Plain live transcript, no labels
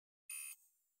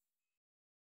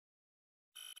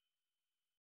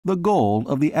The goal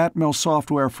of the Atmel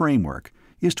Software Framework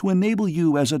is to enable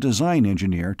you as a design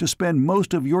engineer to spend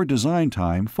most of your design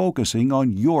time focusing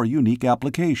on your unique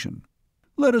application.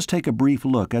 Let us take a brief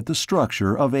look at the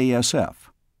structure of ASF.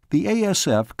 The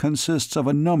ASF consists of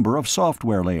a number of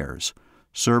software layers: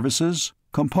 services,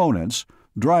 components,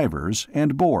 drivers,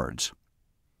 and boards.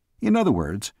 In other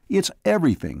words, it's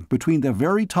everything between the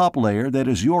very top layer that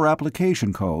is your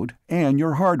application code and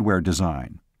your hardware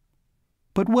design.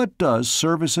 But what does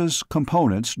services,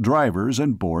 components, drivers,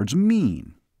 and boards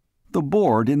mean? The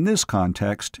board in this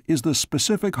context is the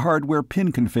specific hardware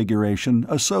pin configuration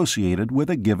associated with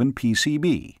a given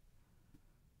PCB.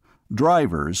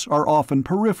 Drivers are often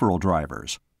peripheral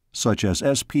drivers, such as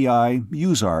SPI,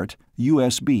 USART,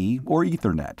 USB, or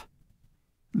Ethernet.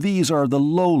 These are the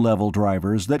low-level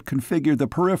drivers that configure the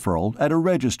peripheral at a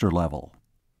register level.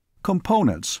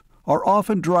 Components are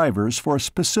often drivers for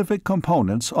specific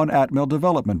components on Atmel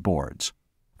development boards.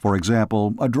 For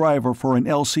example, a driver for an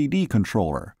LCD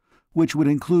controller, which would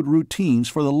include routines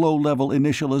for the low-level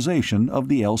initialization of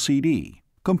the LCD.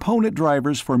 Component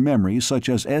drivers for memory such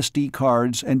as SD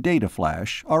cards and data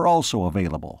flash are also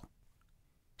available.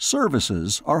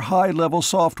 Services are high-level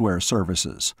software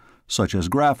services, such as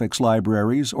graphics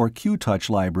libraries or QTouch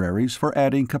libraries for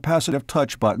adding capacitive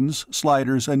touch buttons,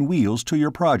 sliders, and wheels to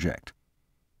your project.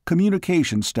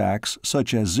 Communication stacks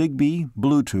such as Zigbee,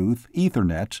 Bluetooth,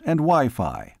 Ethernet, and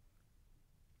Wi-Fi.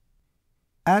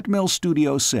 Atmel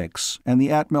Studio 6 and the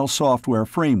Atmel Software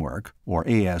Framework, or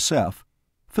ASF,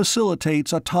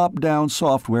 facilitates a top-down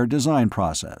software design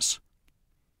process.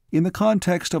 In the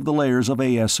context of the layers of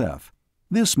ASF,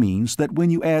 this means that when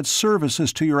you add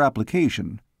services to your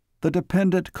application, the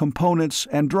dependent components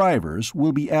and drivers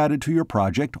will be added to your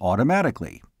project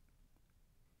automatically.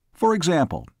 For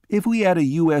example, if we add a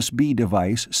USB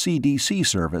device CDC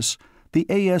service, the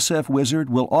ASF wizard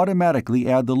will automatically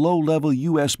add the low-level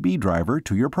USB driver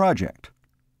to your project.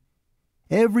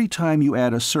 Every time you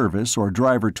add a service or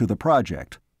driver to the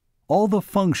project, all the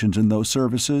functions in those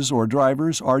services or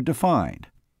drivers are defined.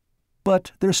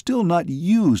 But they're still not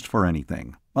used for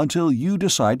anything until you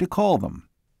decide to call them.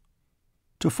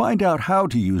 To find out how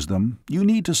to use them, you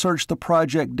need to search the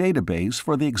project database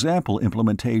for the example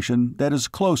implementation that is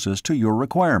closest to your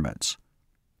requirements.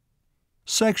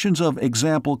 Sections of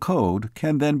example code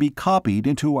can then be copied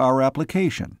into our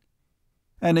application.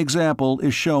 An example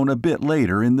is shown a bit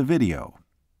later in the video.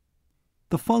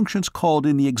 The functions called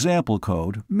in the example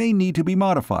code may need to be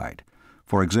modified.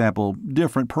 For example,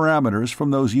 different parameters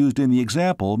from those used in the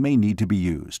example may need to be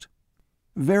used.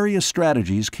 Various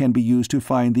strategies can be used to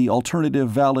find the alternative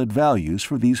valid values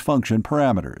for these function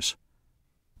parameters.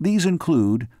 These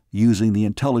include using the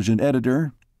intelligent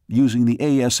editor, using the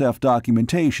ASF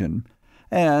documentation,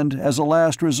 and, as a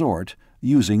last resort,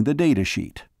 using the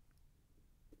datasheet.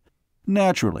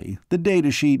 Naturally, the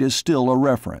datasheet is still a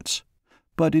reference,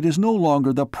 but it is no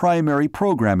longer the primary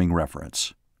programming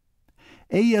reference.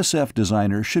 ASF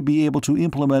designers should be able to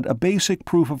implement a basic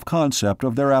proof of concept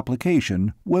of their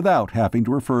application without having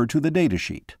to refer to the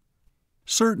datasheet.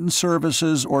 Certain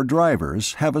services or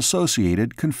drivers have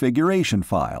associated configuration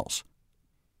files.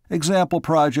 Example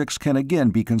projects can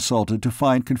again be consulted to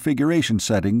find configuration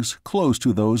settings close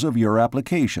to those of your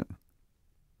application.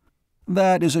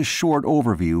 That is a short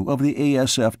overview of the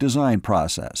ASF design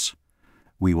process.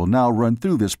 We will now run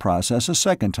through this process a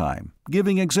second time,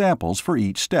 giving examples for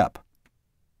each step.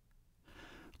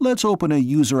 Let's open a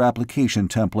user application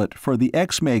template for the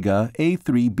Xmega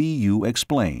A3BU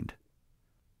Explained.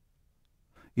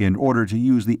 In order to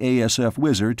use the ASF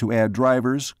wizard to add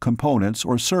drivers, components,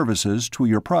 or services to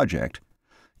your project,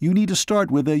 you need to start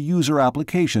with a user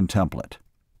application template.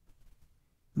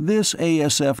 This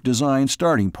ASF design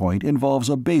starting point involves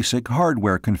a basic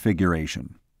hardware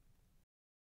configuration.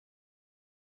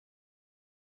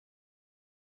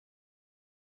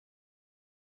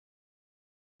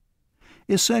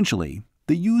 Essentially,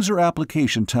 the user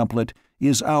application template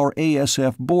is our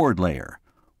ASF board layer,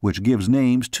 which gives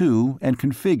names to and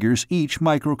configures each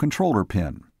microcontroller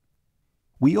pin.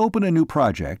 We open a new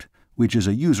project, which is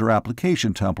a user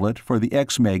application template for the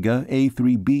Xmega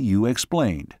A3BU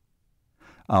Explained.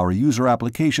 Our user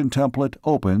application template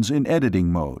opens in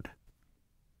editing mode.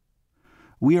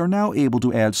 We are now able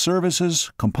to add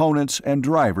services, components, and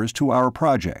drivers to our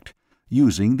project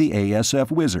using the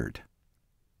ASF wizard.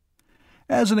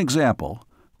 As an example,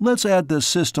 let's add the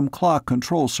System Clock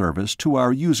Control service to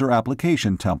our user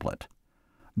application template.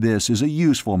 This is a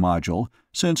useful module,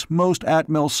 since most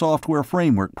Atmel Software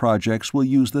Framework projects will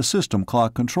use the System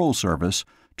Clock Control service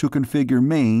to configure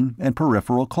main and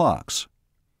peripheral clocks.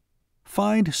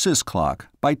 Find sysclock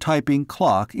by typing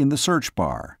clock in the search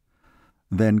bar.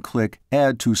 then click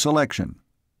Add to Selection.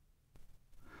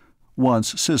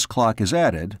 Once sysclock is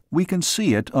added, we can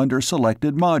see it under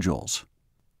Selected Modules.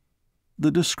 The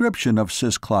description of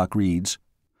sysclock reads,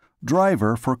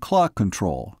 "Driver for clock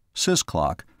control,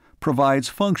 sysclock, provides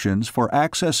functions for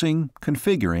accessing,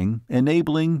 configuring,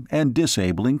 enabling, and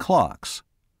disabling clocks."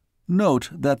 Note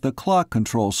that the clock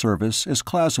control service is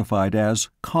classified as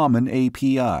Common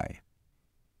API.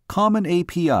 Common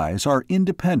APIs are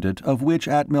independent of which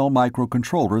Atmel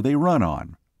microcontroller they run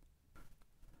on.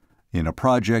 In a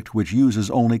project which uses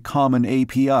only Common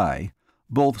API,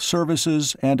 both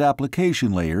services and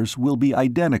application layers will be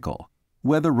identical,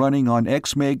 whether running on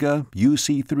Xmega,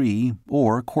 UC3,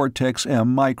 or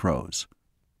Cortex-M micros.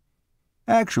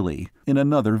 Actually, in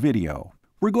another video,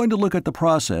 we're going to look at the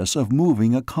process of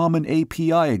moving a Common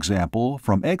API example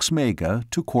from Xmega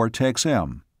to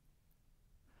Cortex-M.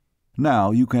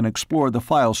 Now you can explore the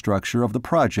file structure of the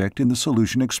project in the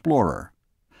Solution Explorer.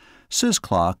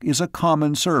 Sysclock is a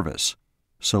common service,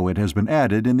 so it has been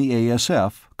added in the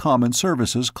ASF Common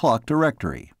Services Clock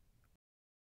directory.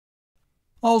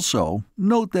 Also,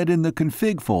 note that in the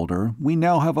config folder we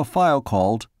now have a file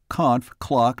called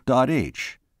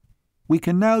confclock.h. We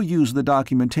can now use the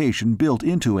documentation built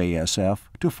into ASF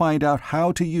to find out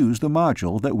how to use the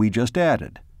module that we just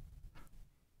added.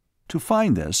 To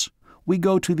find this, we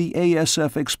go to the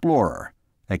ASF Explorer,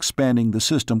 expanding the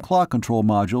system clock control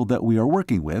module that we are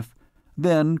working with,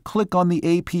 then click on the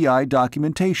API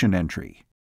documentation entry.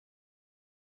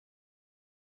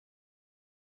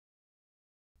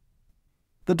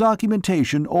 The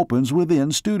documentation opens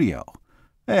within Studio,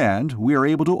 and we are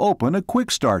able to open a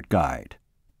Quick Start guide.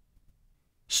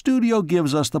 Studio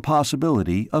gives us the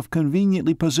possibility of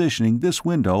conveniently positioning this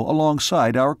window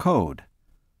alongside our code.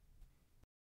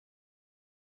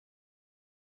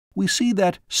 We see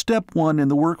that step 1 in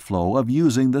the workflow of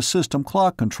using the System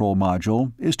Clock Control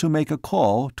module is to make a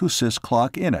call to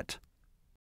sysclock init.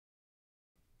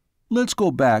 Let's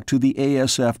go back to the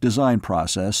ASF design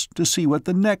process to see what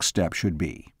the next step should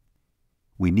be.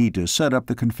 We need to set up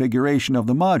the configuration of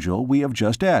the module we have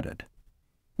just added.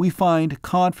 We find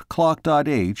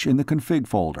confclock.h in the config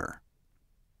folder.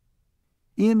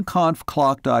 In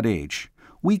confclock.h,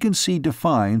 we can see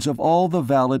defines of all the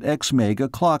valid Xmega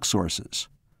clock sources.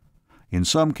 In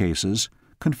some cases,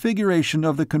 configuration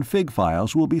of the config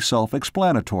files will be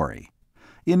self-explanatory.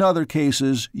 In other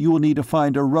cases, you will need to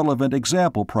find a relevant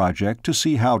example project to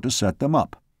see how to set them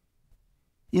up.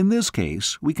 In this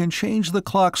case, we can change the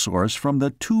clock source from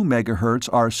the 2 MHz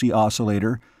RC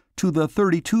oscillator to the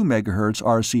 32 MHz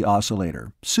RC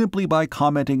oscillator simply by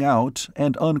commenting out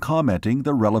and uncommenting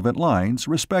the relevant lines,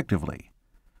 respectively.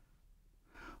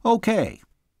 OK,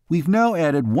 we've now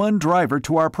added one driver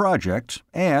to our project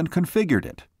and configured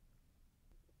it.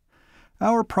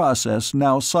 Our process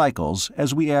now cycles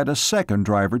as we add a second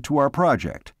driver to our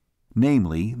project,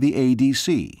 namely the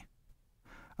ADC.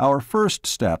 Our first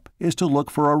step is to look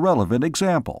for a relevant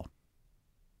example.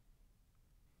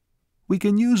 We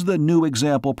can use the New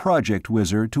Example Project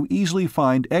wizard to easily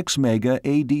find Xmega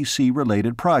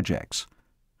ADC-related projects.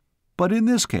 But in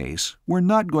this case, we're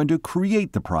not going to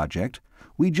create the project,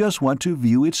 we just want to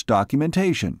view its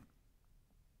documentation.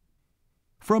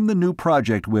 From the New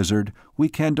Project wizard, we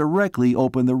can directly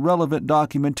open the relevant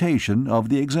documentation of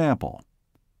the example.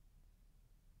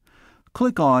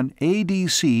 Click on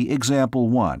ADC Example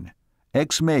 1,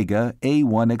 Xmega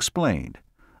A1 Explained,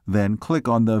 then click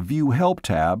on the View Help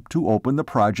tab to open the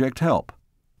project help.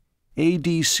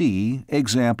 ADC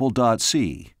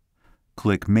Example.c.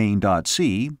 Click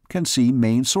Main.c can see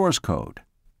main source code.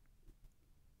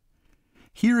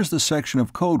 Here is the section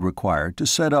of code required to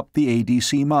set up the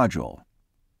ADC module.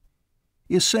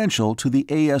 Essential to the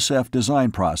ASF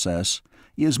design process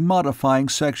is modifying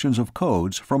sections of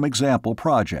codes from example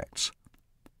projects.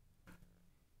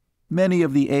 Many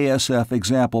of the ASF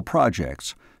example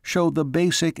projects show the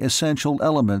basic essential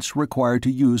elements required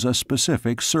to use a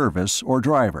specific service or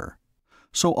driver.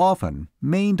 So often,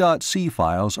 main.c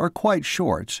files are quite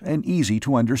short and easy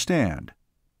to understand.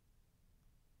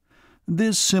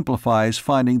 This simplifies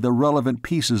finding the relevant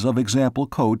pieces of example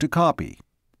code to copy.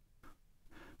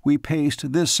 We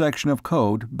paste this section of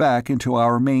code back into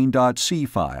our main.c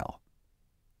file.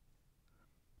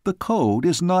 The code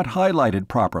is not highlighted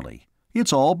properly.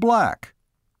 It's all black.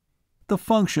 The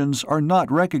functions are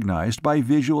not recognized by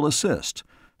Visual Assist,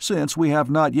 since we have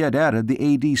not yet added the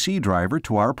ADC driver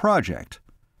to our project.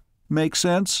 Make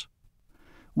sense?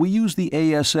 We use the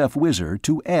ASF wizard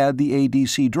to add the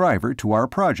ADC driver to our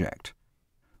project.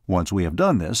 Once we have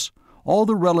done this, all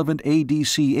the relevant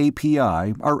ADC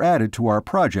API are added to our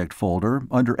project folder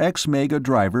under Xmega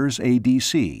Drivers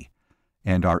ADC,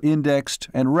 and are indexed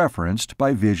and referenced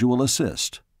by Visual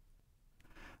Assist.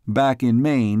 Back in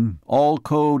main, all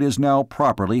code is now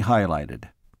properly highlighted.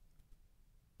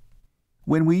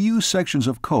 When we use sections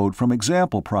of code from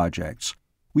example projects,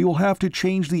 we will have to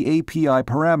change the API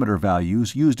parameter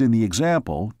values used in the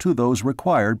example to those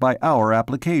required by our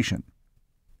application.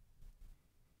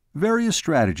 Various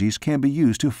strategies can be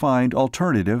used to find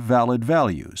alternative valid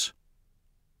values.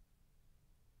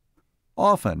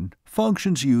 Often,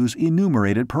 functions use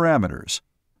enumerated parameters,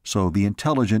 so the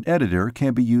intelligent editor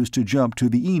can be used to jump to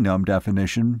the enum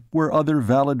definition where other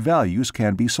valid values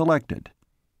can be selected.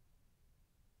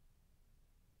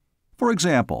 For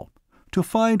example, to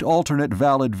find alternate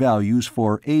valid values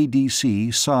for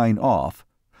ADC sign off,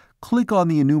 click on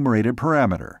the enumerated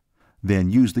parameter,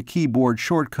 then use the keyboard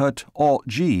shortcut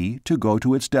Alt-G to go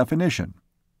to its definition.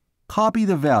 Copy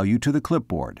the value to the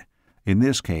clipboard, in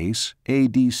this case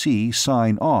ADC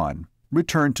sign on,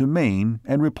 return to main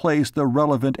and replace the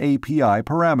relevant API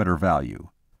parameter value.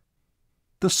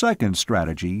 The second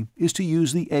strategy is to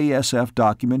use the ASF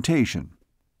documentation.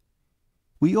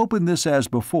 We open this as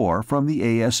before from the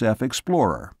ASF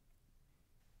Explorer.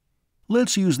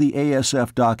 Let's use the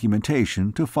ASF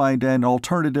documentation to find an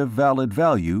alternative valid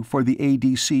value for the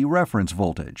ADC reference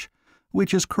voltage,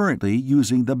 which is currently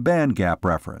using the bandgap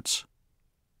reference.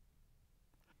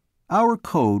 Our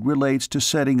code relates to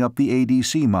setting up the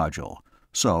ADC module,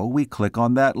 so we click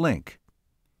on that link.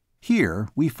 Here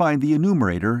we find the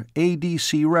enumerator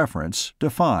ADC reference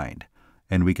defined,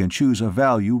 and we can choose a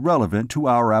value relevant to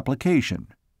our application.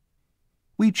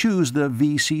 We choose the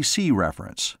VCC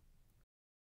reference.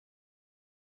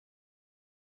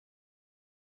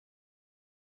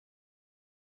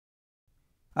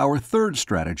 Our third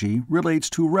strategy relates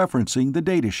to referencing the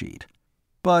datasheet,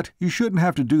 but you shouldn't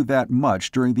have to do that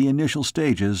much during the initial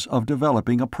stages of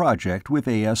developing a project with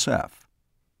ASF.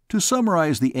 To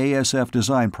summarize the ASF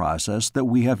design process that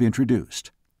we have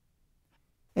introduced,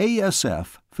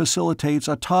 ASF facilitates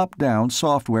a top-down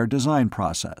software design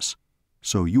process,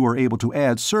 so you are able to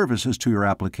add services to your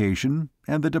application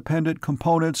and the dependent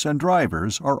components and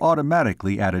drivers are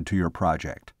automatically added to your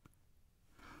project.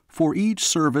 For each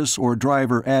service or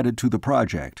driver added to the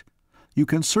project, you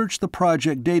can search the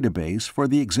project database for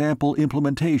the example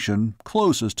implementation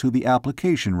closest to the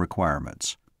application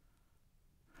requirements.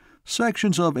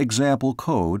 Sections of example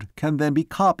code can then be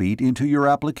copied into your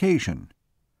application.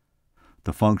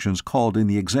 The functions called in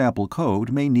the example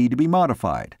code may need to be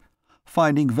modified,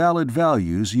 finding valid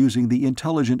values using the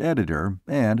intelligent editor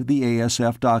and the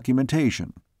ASF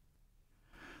documentation.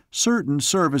 Certain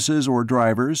services or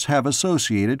drivers have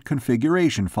associated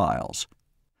configuration files.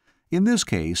 In this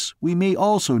case, we may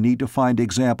also need to find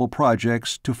example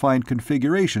projects to find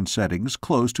configuration settings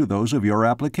close to those of your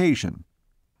application.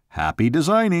 Happy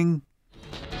designing!